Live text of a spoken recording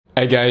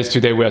Hey guys,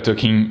 today we are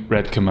talking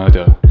RED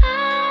Komodo.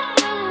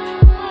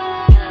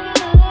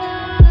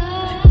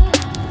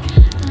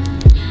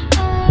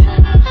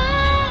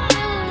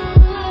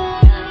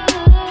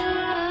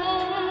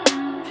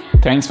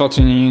 Thanks for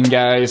tuning in,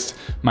 guys.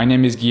 My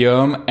name is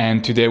Guillaume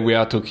and today we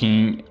are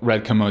talking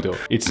RED Komodo.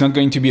 It's not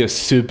going to be a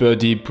super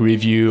deep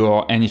review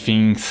or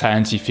anything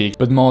scientific,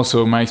 but more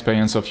so my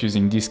experience of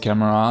using this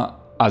camera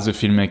as a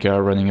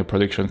filmmaker running a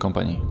production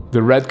company.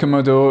 The RED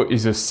Komodo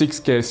is a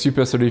 6K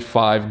Super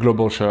 35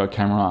 global shutter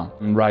camera.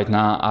 And right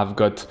now I've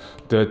got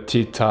the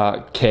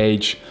tilter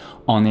cage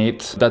on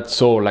it. That's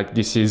all, like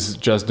this is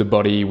just the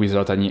body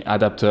without any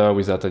adapter,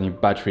 without any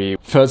battery.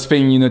 First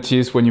thing you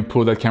notice when you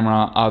pull that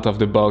camera out of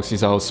the box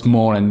is how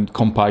small and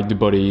compact the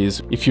body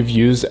is. If you've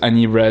used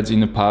any REDs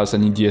in the past,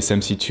 any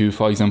A7s3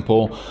 for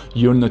example,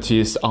 you'll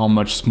notice how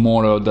much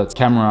smaller that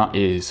camera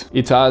is.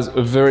 It has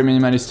a very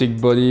minimalistic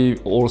body,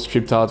 all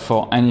stripped out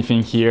for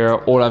anything here.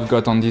 All I've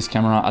got on this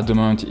camera at the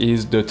moment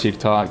is the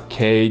tilter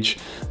cage.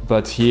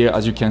 But here,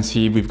 as you can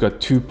see, we've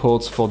got two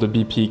ports for the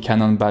BP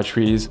Canon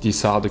batteries.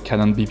 These are the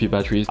Canon BP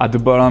batteries. At the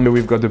bottom,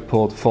 we've got the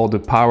port for the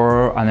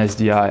power, an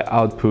SDI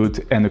output,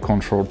 and a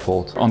control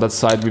port. On that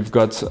side, we've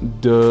got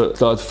the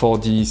slot for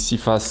the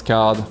CFast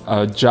card,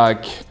 a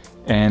jack,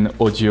 and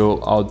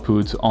audio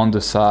output on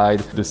the side,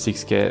 the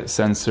 6K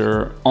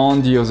sensor.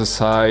 On the other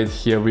side,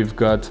 here we've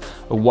got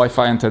a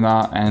Wi-Fi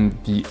antenna and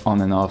the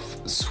on and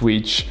off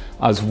switch,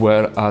 as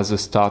well as a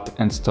start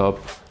and stop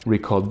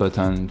record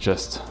button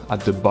just at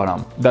the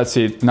bottom. That's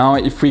it. Now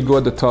if we go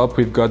at the top,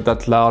 we've got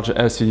that large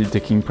LCD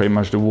taking pretty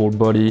much the whole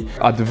body.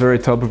 At the very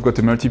top we've got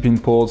a multi-pin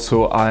port,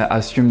 so I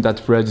assume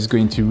that RED is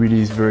going to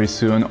release very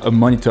soon a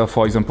monitor,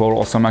 for example,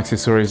 or some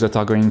accessories that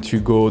are going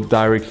to go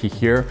directly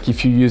here.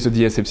 If you use a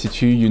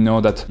A7s3, you know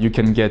that you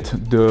can get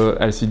the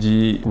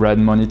LCD RED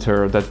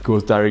monitor that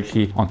goes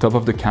directly on top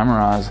of the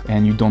cameras,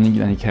 and you don't need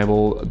any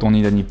cable, don't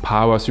need any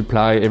power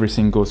supply,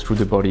 everything goes through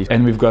the body.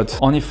 And we've got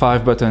only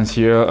 5 buttons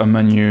here, a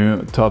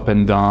menu, top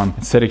and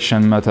down,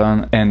 selection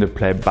button, and the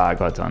playback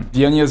button.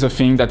 The only other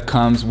thing that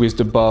comes with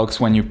the box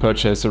when you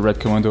purchase a RED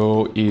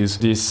Komodo is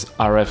this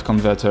RF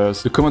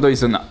converters. The Komodo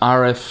is an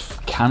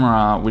RF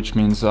camera, which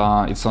means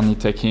it's only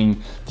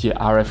taking the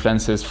RF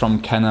lenses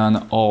from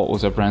Canon or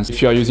other brands.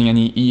 If you are using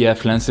any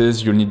EF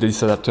lenses, you'll need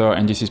this adapter,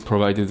 and this is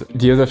provided.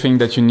 The other thing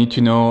that you need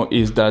to know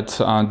is that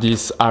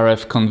this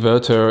RF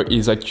converter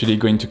is actually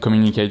going to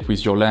communicate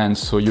with your lens,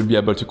 so you'll be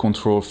able to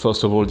control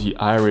first of all the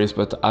iris,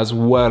 but as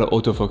well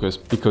autofocus,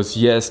 because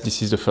yes,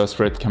 this is the first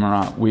RED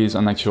camera with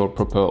an actual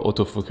proper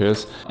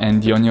autofocus.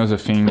 And the only other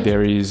thing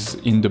there is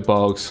in the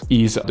box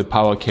is the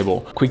power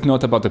cable. Quick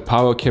note about the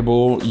power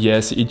cable,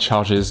 yes, it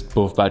charges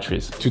both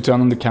batteries. To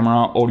turn on the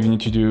camera, all you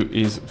need to do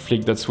is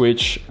flick that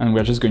switch, and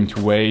we're just going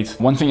to wait.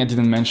 One thing I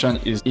didn't mention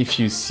is if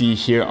you see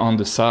here on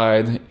the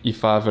side,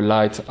 if I have a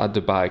light at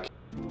the back,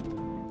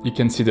 you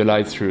can see the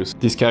light through.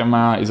 This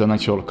camera is an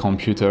actual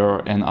computer,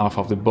 and half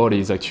of the body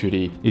is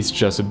actually, it's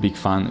just a big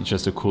fan,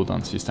 just a cool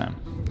down system.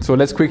 So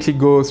let's quickly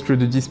go through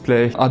the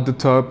display. At the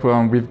top,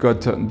 we've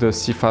got the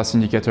CFast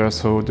indicator,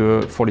 so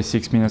the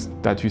 46 minutes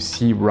that you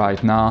see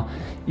right now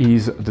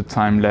is the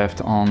time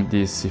left on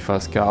this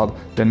CFast card.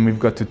 Then we've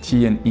got the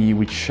T and E,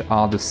 which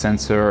are the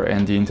sensor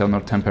and the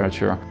internal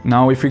temperature.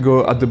 Now if we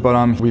go at the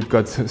bottom, we've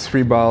got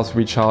 3 bars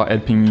which are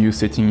helping you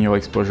setting your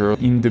exposure.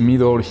 In the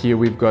middle here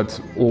we've got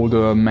all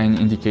the main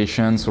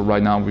indications. So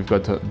right now we've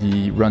got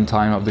the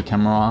runtime of the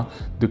camera,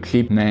 the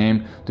clip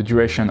name, the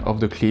duration of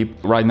the clip.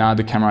 Right now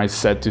the camera is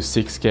set to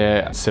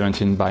 6K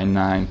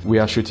 17:9. We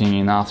are shooting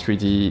in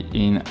R3D,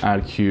 in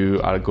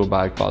LQ. I'll go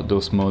back about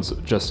those modes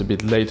just a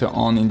bit later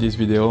on in this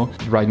video.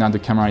 Right now the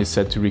camera is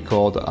set to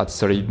record at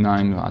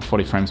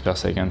 40 frames per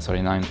second,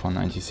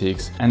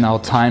 39.96. And our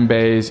time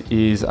base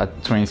is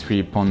at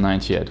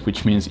 23.98,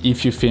 which means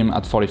if you film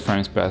at 40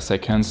 frames per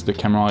second, the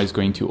camera is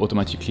going to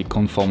automatically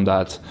conform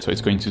that. So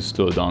it's going to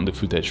slow down the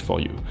footage for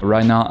you.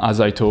 Right now,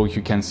 as I talk,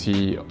 you can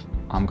see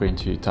I'm going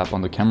to tap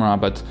on the camera,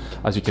 but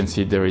as you can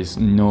see, there is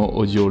no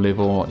audio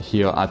level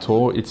here at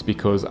all. It's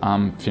because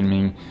I'm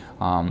filming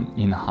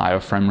in higher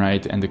frame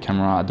rate, and the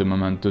camera at the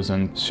moment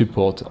doesn't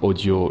support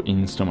audio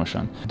in slow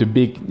motion. The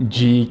big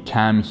G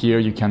cam here,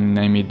 you can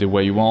name it the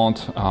way you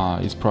want.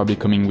 It's probably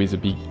coming with a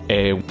big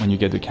A when you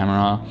get the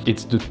camera.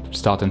 It's the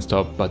start and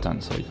stop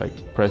button. So if I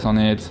press on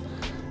it,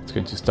 it's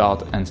going to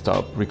start and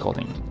stop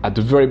recording. At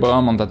the very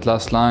bottom on that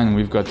last line,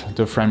 we've got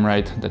the frame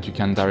rate that you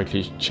can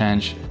directly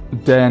change.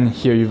 Then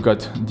here you've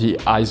got the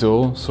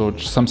ISO, so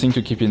something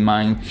to keep in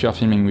mind if you're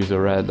filming with a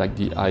RED, like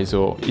the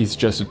ISO is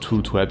just a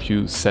tool to help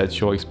you set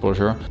your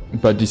exposure,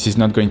 but this is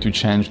not going to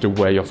change the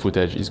way your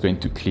footage is going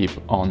to clip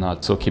or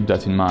not, so keep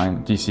that in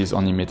mind. This is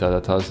only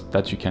metadata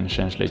that you can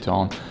change later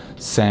on.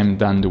 Same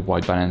than the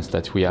white balance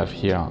that we have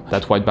here.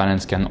 That white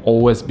balance can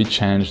always be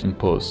changed in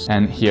post.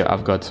 And here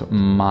I've got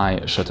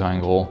my shutter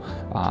angle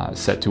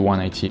set to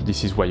 180.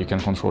 This is where you can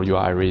control your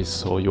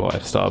iris or your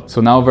f-stop.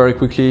 So now very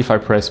quickly, if I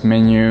press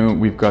menu,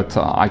 we've got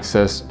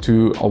access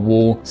to a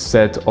whole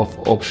set of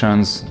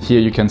options. Here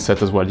you can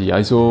set as well the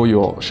ISO,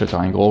 your shutter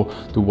angle,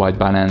 the white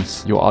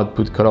balance, your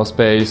output color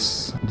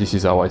space. This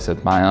is how I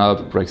set mine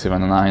up. Break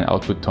 709,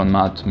 output tone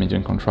matte,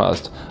 medium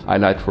contrast,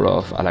 highlight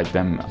rough. I like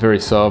them very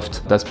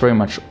soft. That's pretty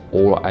much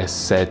all I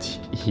set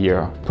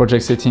here.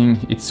 Project setting,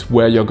 it's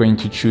where you're going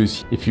to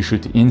choose if you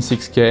shoot in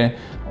 6K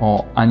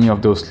or any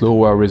of those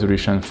lower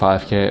resolution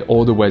 5K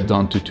all the way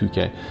down to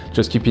 2K.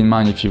 Just keep in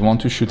mind, if you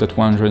want to shoot at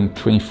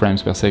 120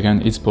 frames per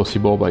second, it's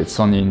possible, but it's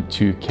only in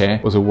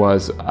 2K.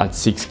 Otherwise, at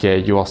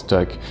 6K, you are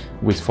stuck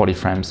with 40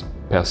 frames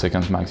per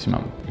second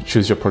maximum.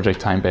 Choose your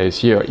project time base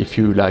here. If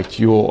you like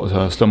your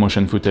slow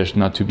motion footage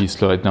not to be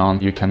slowed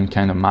down, you can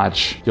kind of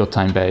match your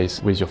time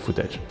base with your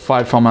footage.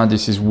 File format,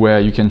 this is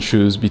where you can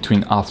choose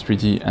between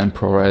R3D and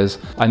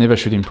ProRes. I never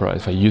shoot in ProRes.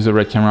 If I use a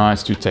RED camera,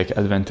 it's to take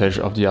advantage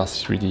of the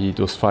R3D.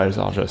 Those files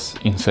are just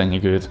insanely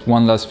good.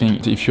 One last thing,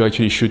 if you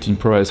actually shoot in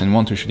ProRes and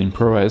want to shoot in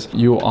ProRes,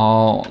 you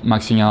are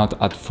maxing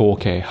out at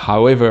 4K.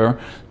 However,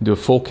 the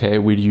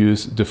 4K will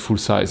use the full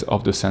size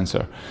of the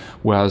sensor.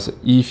 Whereas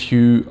if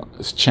you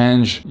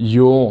change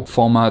your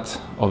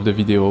format of the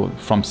video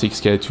from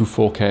 6K to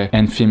 4K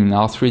and film in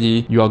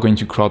R3D, you are going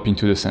to crop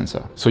into the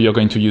sensor. So you're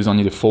going to use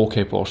only the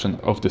 4K portion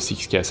of the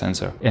 6K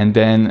sensor. And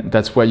then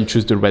that's where you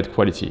choose the RED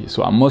quality.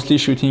 So I'm mostly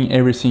shooting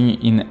everything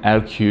in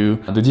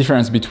LQ. The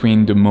difference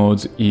between the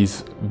modes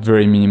is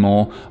very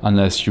minimal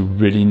unless you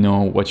really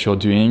know what you're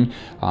doing.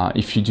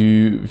 If you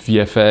do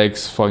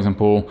VFX, for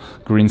example,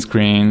 green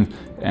screen,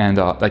 and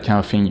that kind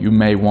of thing, you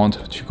may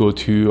want to go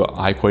to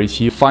high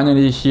quality.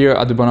 Finally, here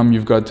at the bottom,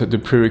 you've got the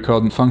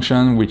pre-record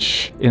function,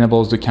 which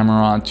enables the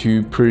camera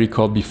to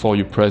pre-record before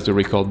you press the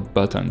record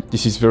button.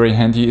 This is very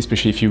handy,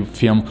 especially if you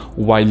film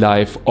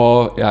wildlife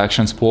or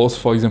action sports,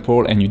 for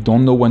example, and you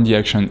don't know when the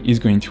action is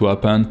going to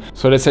happen.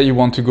 So let's say you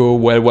want to go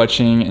whale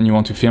watching and you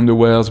want to film the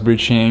whales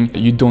breaching.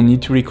 You don't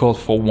need to record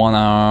for 1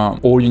 hour.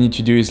 All you need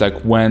to do is, like,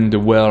 when the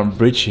whale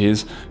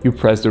breaches, you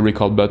press the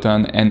record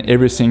button, and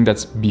everything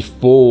that's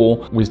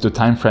before with the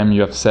time frame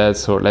you have set.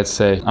 So let's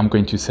say I'm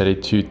going to set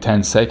it to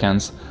 10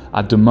 seconds.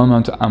 At the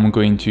moment I'm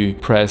going to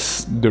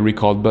press the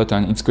record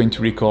button, it's going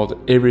to record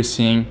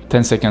everything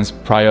 10 seconds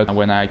prior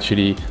when I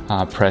actually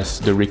press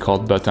the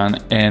record button,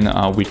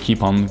 and we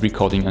keep on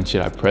recording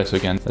until I press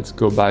again. Let's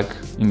go back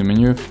in the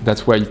menu.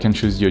 That's where you can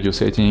choose the audio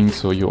settings,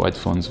 so your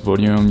headphones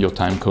volume, your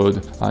time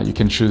code. You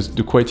can choose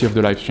the quality of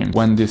the live stream.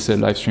 When they say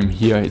live stream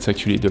here, it's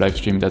actually the live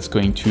stream that's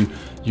going to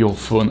your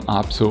phone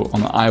app. So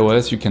on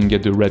iOS, you can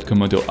get the RED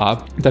Komodo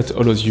app that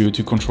allows you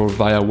to control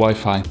via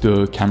Wi-Fi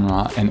the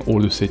camera and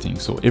all the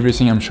settings. So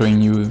everything I'm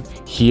showing you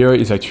here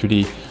is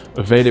actually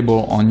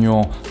available on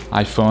your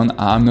iPhone.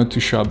 I'm not too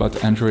sure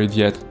about Android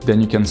yet.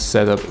 Then you can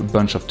set up a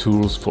bunch of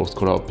tools for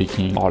color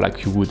picking, or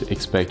like you would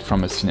expect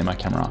from a cinema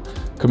camera.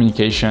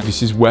 Communication,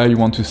 this is where you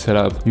want to set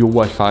up your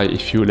Wi-Fi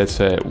if you, let's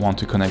say, want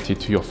to connect it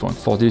to your phone.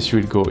 For this, you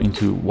will go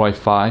into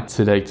Wi-Fi,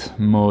 select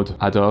mode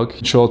ad hoc.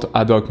 In short,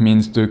 ad hoc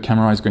means the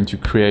camera is going to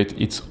create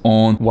its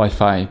own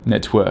Wi-Fi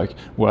network,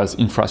 whereas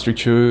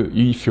infrastructure,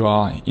 if you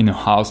are in a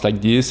house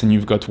like this and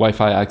you've got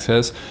Wi-Fi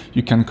access,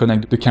 you can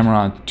connect the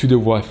camera to the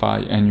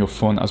Wi-Fi and your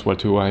phone as well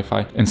to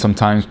Wi-Fi, and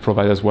sometimes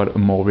provide as well a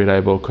more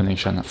reliable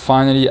connection.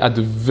 Finally, at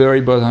the very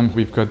bottom,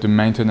 we've got the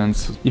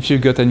maintenance. If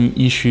you've got any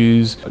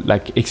issues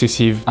like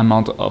excessive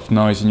amount of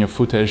noise in your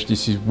footage,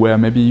 this is where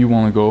maybe you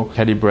want to go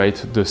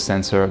calibrate the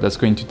sensor. That's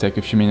going to take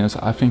a few minutes.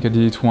 I think I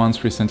did it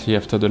once recently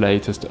after the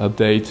latest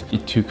update.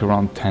 It took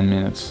around 10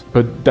 minutes.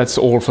 But that's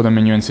all for the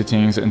menu and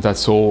settings, and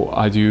that's all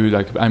I do.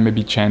 Like, I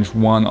maybe change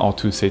 1 or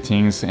 2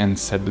 settings and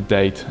set the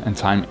date and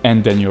time,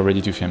 and then you're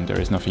ready to film.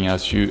 There is nothing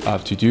else you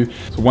have to do.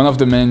 So one of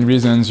the main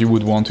reasons you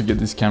would want to get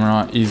this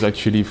camera is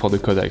actually for the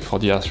codec, for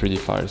the R3D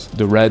files.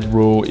 The RED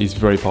RAW is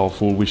very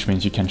powerful, which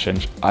means you can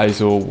change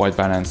ISO, white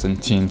balance,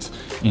 and tint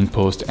in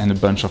post, and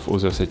a bunch of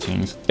other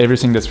settings.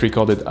 Everything that's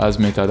recorded as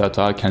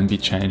metadata can be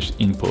changed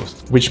in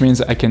post, which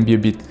means I can be a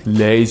bit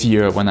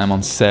lazier when I'm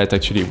on set,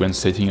 actually, when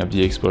setting up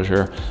the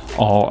exposure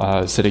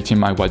or selecting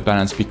my white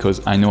balance,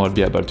 because I know I'll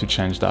be able to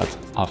change that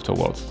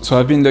afterwards. So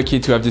I've been lucky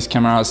to have this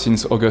camera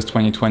since August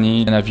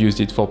 2020, and I've used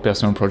it for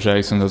personal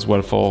projects and as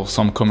well for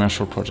some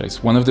commercial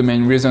projects. One of the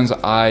main reasons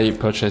I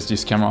purchased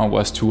this camera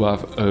was to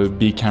have a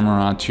big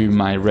camera to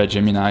my RED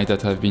Gemini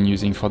that I've been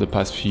using for the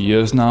past few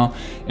years now,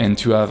 and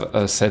to have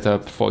a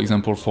setup, for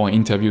example, for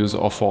interviews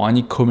or for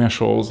any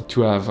commercials,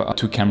 to have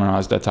 2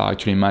 cameras that are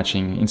actually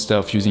matching, instead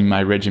of using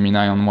my RED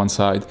Gemini on one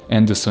side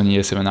and the Sony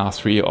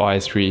A7s3 or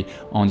S3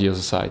 on the other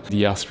side.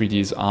 The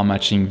R3Ds are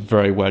matching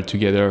very well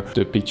together,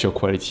 the picture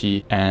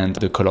quality and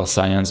the color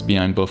science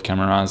behind both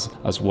cameras,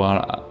 as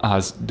well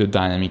as the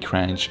dynamic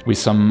range. With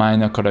some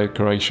minor color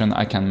correction,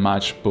 I can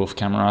match both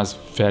cameras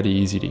fairly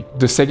easily.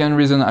 The second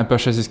reason I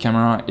purchased this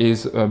camera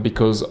is because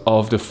because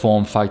of the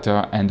form factor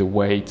and the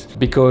weight.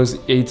 Because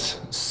it's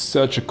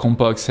such a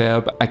compact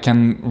setup, I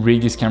can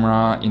rig this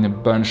camera in a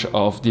bunch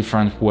of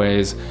different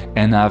ways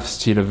and have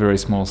still a very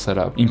small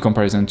setup in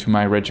comparison to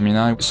my RED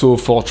Gemini. So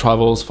for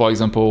travels, for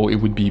example, it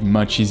would be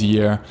much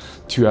easier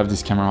to have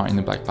this camera in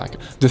a backpack.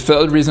 The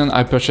third reason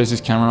I purchased this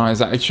camera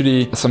is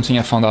actually something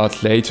I found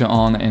out later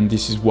on, and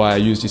this is why I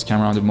use this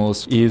camera the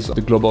most, is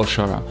the global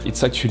shutter.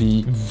 It's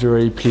actually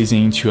very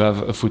pleasing to have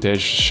a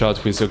footage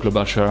shot with a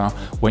global shutter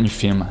when you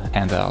film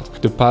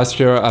handheld. The past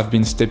year I've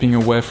been stepping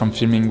away from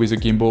filming with a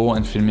gimbal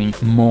and filming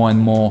more and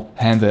more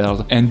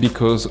handheld, and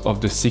because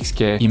of the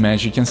 6K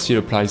image you can still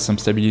apply some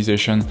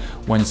stabilization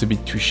when it's a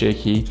bit too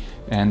shaky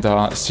and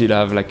still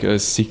have like a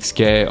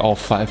 6K or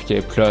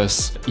 5K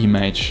plus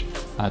image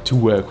to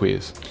work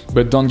with.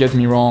 But don't get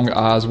me wrong,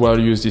 I as well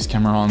use this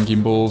camera on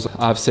gimbals.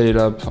 I've set it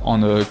up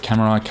on a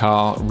camera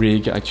car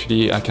rig.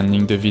 Actually, I can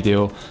link the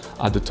video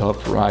at the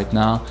top right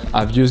now.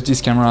 I've used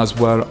this camera as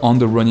well on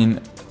the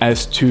Ronin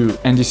S2,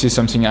 and this is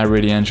something I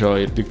really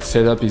enjoy. The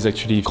setup is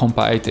actually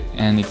compact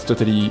and it's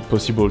totally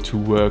possible to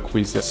work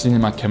with a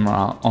cinema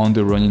camera on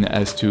the Ronin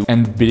S2.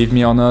 And believe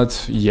me or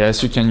not,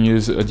 yes, you can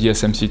use a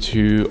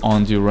DSM-C2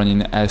 on the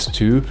Ronin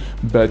S2,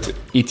 but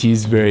it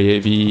is very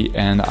heavy,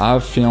 and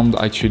I've filmed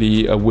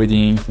actually a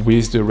wedding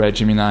with the RED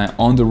Gemini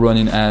on the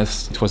Ronin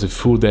S. It was a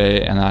full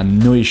day and I had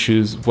no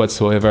issues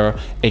whatsoever,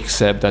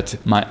 except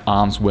that my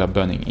arms were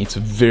burning. It's a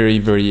very,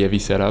 very heavy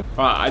setup.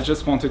 I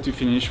just wanted to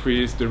finish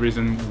with the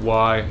reason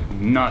why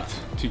not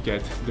to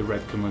get the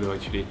RED Komodo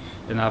actually,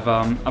 and I've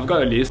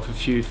got a list of a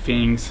few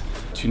things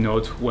to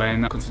note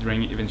when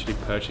considering eventually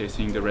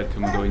purchasing the RED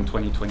Komodo in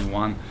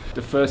 2021.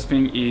 The first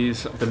thing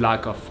is the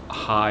lack of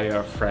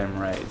higher frame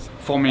rates.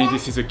 For me,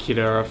 this is a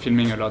killer.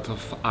 Filming a lot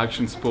of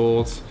action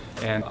sports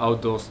and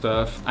outdoor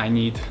stuff, I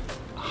need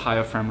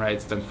higher frame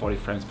rates than 40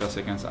 frames per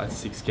second at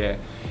 6K,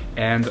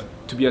 and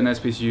to be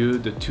honest with you,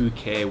 the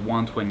 2K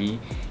 120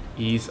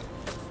 is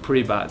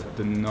pretty bad.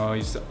 The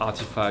noise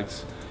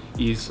artifacts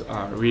is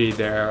really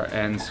there,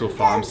 and so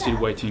far I'm still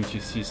waiting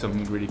to see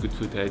some really good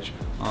footage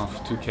of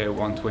 2K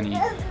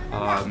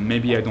 120.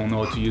 Maybe I don't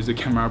know how to use the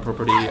camera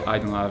properly, I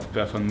don't have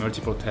performed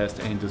multiple tests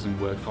and it doesn't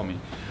work for me.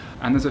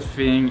 Another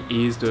thing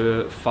is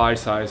the file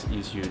size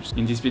is huge.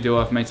 In this video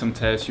I've made some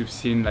tests, you've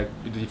seen like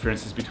the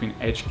differences between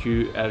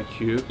HQ,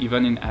 LQ.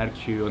 Even in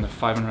LQ on a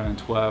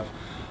 512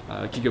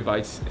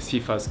 gigabytes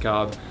CFast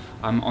card,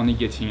 I'm only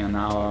getting an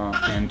hour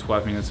and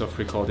 12 minutes of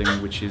recording,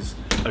 which is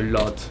a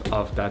lot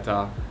of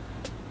data.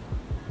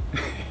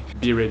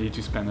 Be ready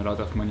to spend a lot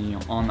of money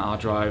on hard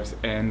drives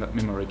and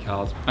memory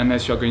cards.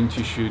 Unless you're going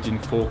to shoot in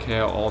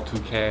 4K or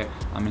 2K,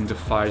 I mean the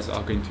files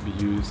are going to be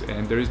used,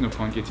 and there is no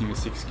point getting a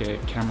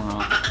 6K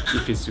camera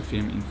if it's to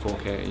film in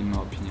 4K, in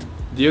my opinion.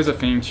 The other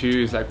thing too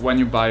is like when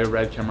you buy a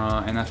RED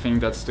camera, and I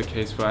think that's the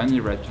case for any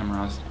RED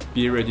cameras,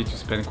 be ready to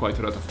spend quite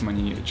a lot of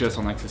money just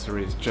on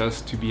accessories,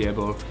 just to be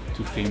able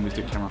to film with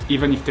the camera.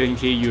 Even if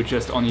technically you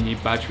just only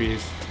need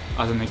batteries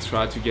as an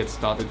extra to get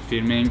started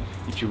filming,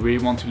 if you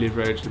really want to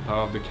leverage the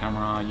power of the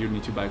camera, you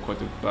need to buy quite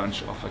a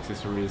bunch of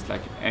accessories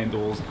like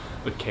handles,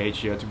 a cage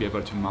here to be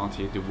able to mount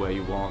it the way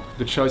you want.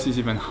 The choice is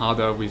even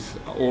harder with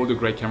all the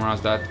great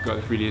cameras that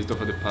got released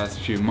over the past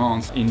few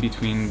months, in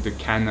between the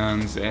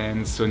Canons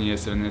and Sony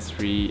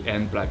A7s3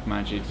 and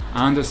Blackmagic.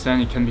 I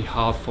understand it can be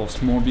hard for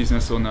small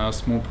business owners,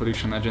 small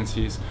production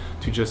agencies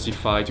to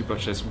justify to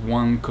purchase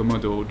one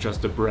Komodo,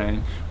 just the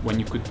brand, when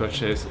you could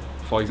purchase,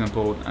 for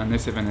example, an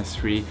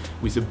A7s3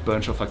 with a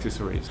bunch of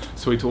accessories.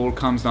 So it all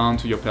comes down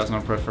to your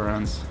personal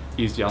preference.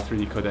 Is the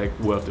R3D codec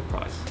worth the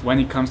price? When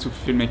it comes to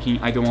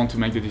filmmaking, I don't want to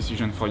make the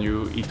decision for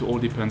you. It all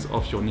depends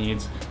on your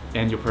needs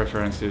and your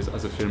preferences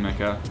as a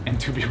filmmaker. And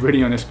to be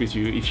really honest with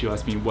you, if you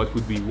ask me what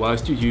would be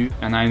wise to you,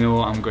 and I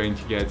know I'm going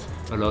to get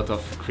a lot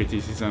of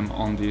criticism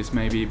on this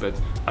maybe, but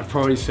I'd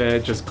probably say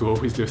just go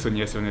with the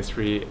Sony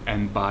A7s3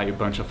 and buy a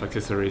bunch of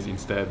accessories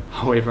instead.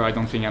 However, I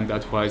don't think I'm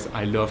that wise.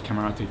 I love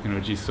camera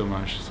technology so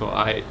much, so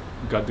I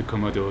got the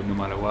Komodo no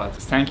matter what.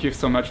 Thank you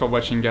so much for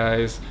watching,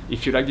 guys.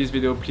 If you like this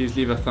video, please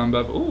leave a thumb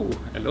up. Oh,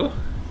 hello.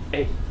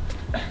 Hey,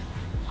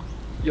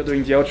 you're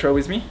doing the outro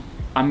with me?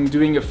 I'm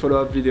doing a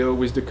follow-up video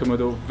with the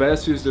Komodo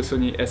versus the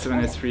Sony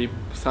A7s3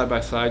 side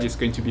by side. It's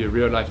going to be a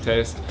real life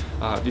test.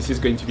 This is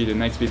going to be the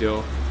next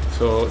video.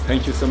 So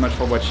thank you so much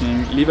for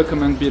watching. Leave a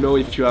comment below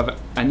if you have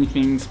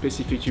anything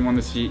specific you want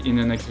to see in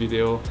the next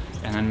video,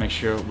 and I'll make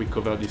sure we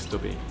cover this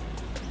topic.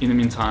 In the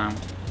meantime,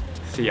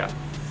 see ya.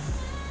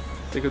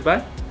 Say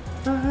goodbye.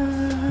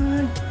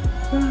 Bye.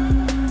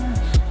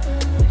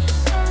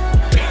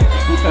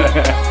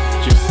 Bye.